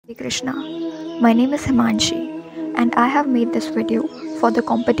Hare Krishna. My name is Himanshi and I have made this video for the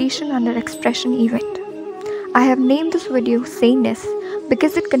competition under Xpression event. I have named this video Saneness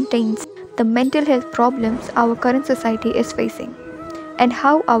because it contains the mental health problems our current society is facing and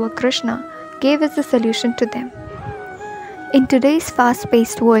how our Krishna gave us the solution to them. In today's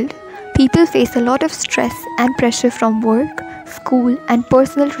fast-paced world, people face a lot of stress and pressure from work, school and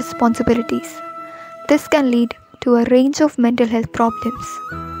personal responsibilities. This can lead to a range of mental health problems.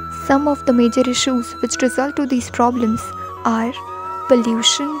 Some of the major issues which result to these problems are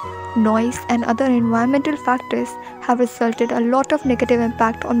pollution, noise and other environmental factors have resulted a lot of negative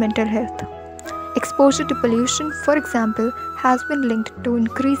impact on mental health. Exposure to pollution, for example, has been linked to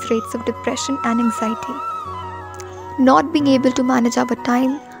increased rates of depression and anxiety. Not being able to manage our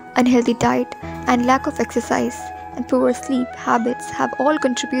time, unhealthy diet and lack of exercise and poor sleep habits have all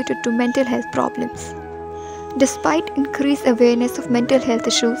contributed to mental health problems. Despite increased awareness of mental health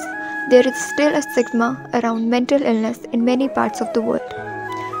issues, there is still a stigma around mental illness in many parts of the world.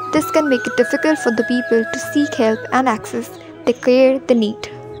 This can make it difficult for the people to seek help and access the care they need.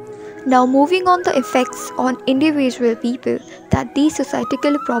 Now moving on the effects on individual people that these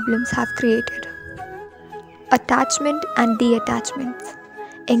societal problems have created. Attachment and detachments,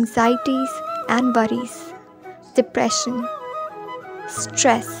 anxieties and worries, depression,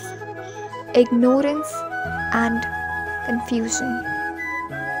 stress, ignorance and confusion.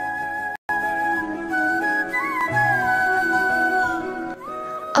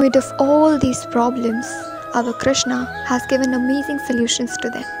 Amid of all these problems, our Krishna has given amazing solutions to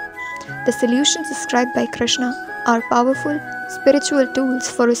them. The solutions described by Krishna are powerful spiritual tools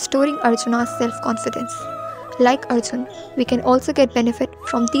for restoring Arjuna's self-confidence. Like Arjun, we can also get benefit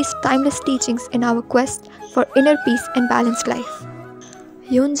from these timeless teachings in our quest for inner peace and balanced life.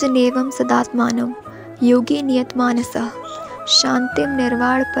 Yunjanevam sadatmanam yogi niyatmanasa shantim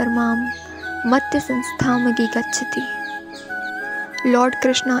nirvad parmam matya sansthamagi gacchati. Lord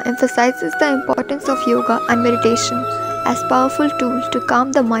Krishna emphasizes the importance of yoga and meditation as powerful tools to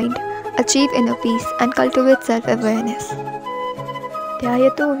calm the mind, achieve inner peace and cultivate self-awareness.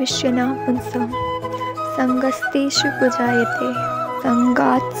 Dhyayato vishyana punsam sangasteshu pujayate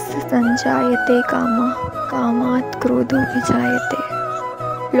sangat sanjayate kama kamat krodho vijayate.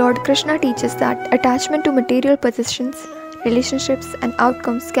 Lord Krishna teaches that attachment to material possessions, relationships and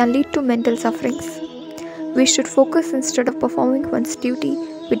outcomes can lead to mental sufferings. We should focus instead of performing one's duty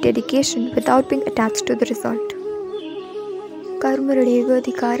with dedication without being attached to the result. Karmaradeva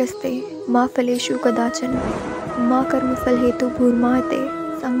adhikaraste ma phaleshu kadachana ma karma phal hetu bhurmate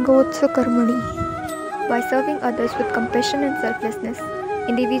sangotsva karmani. By serving others with compassion and selflessness,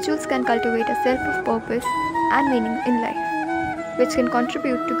 individuals can cultivate a self of purpose and meaning in life, which can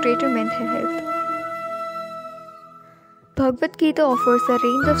contribute to greater mental health. Bhagavad Gita offers a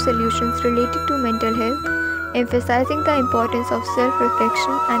range of solutions related to mental health, emphasizing the importance of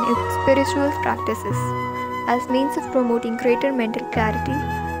self-reflection and spiritual practices as means of promoting greater mental clarity,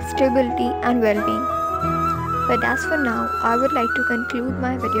 stability and well-being. But as for now, I would like to conclude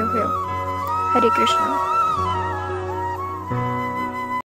my video here. Hare Krishna.